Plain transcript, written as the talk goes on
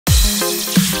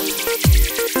Hello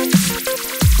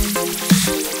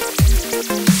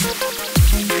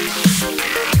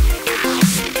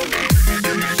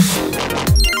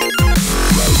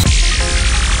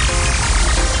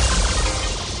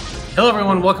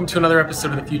everyone, welcome to another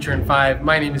episode of The Future in 5.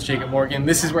 My name is Jacob Morgan.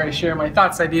 This is where I share my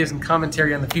thoughts, ideas, and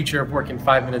commentary on the future of work in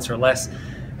 5 minutes or less.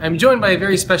 I'm joined by a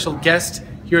very special guest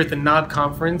here at the NOB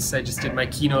conference. I just did my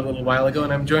keynote a little while ago,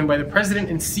 and I'm joined by the president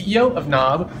and CEO of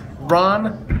NOB,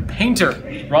 Ron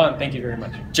Painter. Ron, thank you very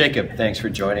much. Jacob, thanks for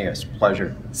joining us.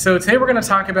 Pleasure. So today we're going to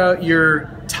talk about your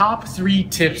top 3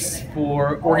 tips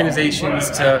for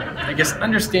organizations to, I guess,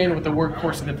 understand what the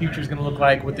workforce of the future is going to look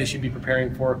like, what they should be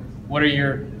preparing for. What are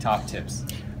your top tips?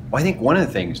 Well, I think one of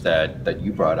the things that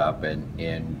you brought up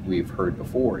and we've heard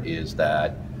before is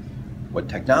that what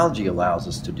technology allows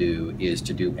us to do is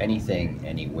to do anything,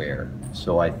 anywhere.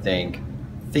 So I think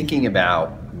thinking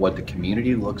about what the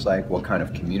community looks like, what kind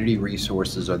of community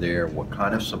resources are there, what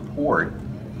kind of support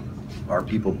are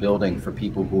people building for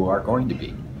people who are going to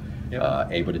be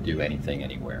able to do anything,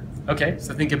 anywhere. Okay,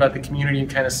 so think about the community and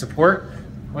kind of support.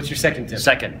 What's your second tip?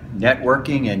 Second,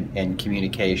 networking and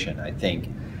communication. I think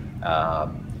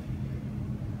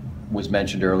was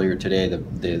mentioned earlier today,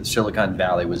 the Silicon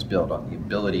Valley was built on the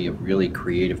ability of really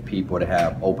creative people to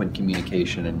have open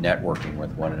communication and networking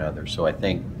with one another. So I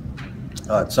think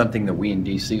it's something that we in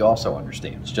DC also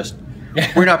understand. It's just,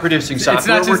 we're not producing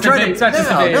software. It's not just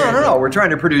No. We're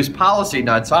trying to produce policy,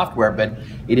 not software, but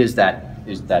it is that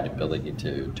ability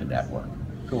to network.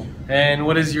 Cool. And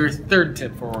what is your third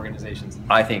tip for organizations?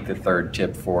 I think the third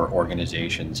tip for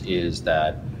organizations is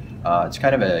that it's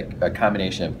kind of a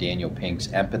combination of Daniel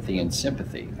Pink's empathy and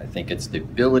sympathy. I think it's the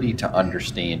ability to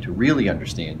understand, to really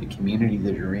understand the community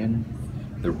that you're in,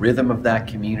 the rhythm of that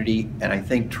community, and I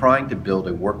think trying to build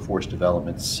a workforce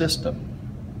development system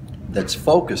that's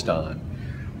focused on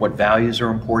what values are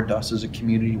important to us as a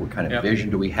community, what kind of vision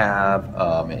do we have,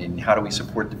 and how do we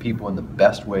support the people in the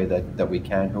best way that we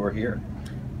can who are here.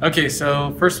 Okay,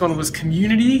 so first one was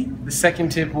community. The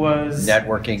second tip was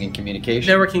networking and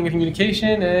communication. Networking and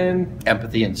communication, and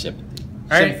empathy and sympathy. All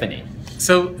right. Symphony.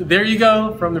 So there you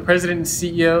go, from the president and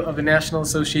CEO of the National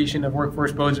Association of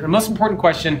Workforce Builders. And most important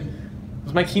question,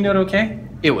 was my keynote okay?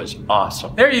 It was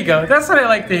awesome. There you go. That's what I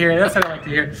like to hear. That's what I like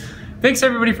to hear. Thanks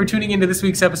everybody for tuning into this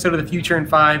week's episode of The Future in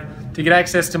 5. To get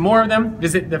access to more of them,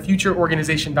 visit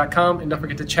thefutureorganization.com, and don't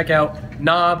forget to check out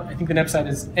NOB. I think the website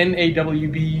is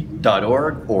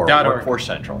nawb.org or Workforce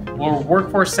Central. Or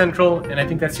Workforce Central, and I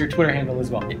think that's your Twitter handle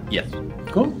as well. Yes.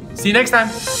 Cool. See you next time.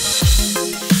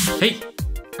 Hey,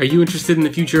 are you interested in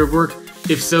the future of work?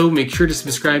 If so, make sure to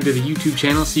subscribe to the YouTube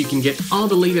channel so you can get all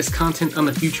the latest content on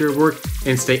the future of work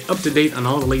and stay up to date on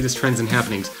all the latest trends and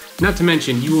happenings. Not to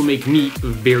mention, you will make me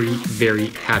very, very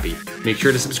happy. Make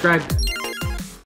sure to subscribe.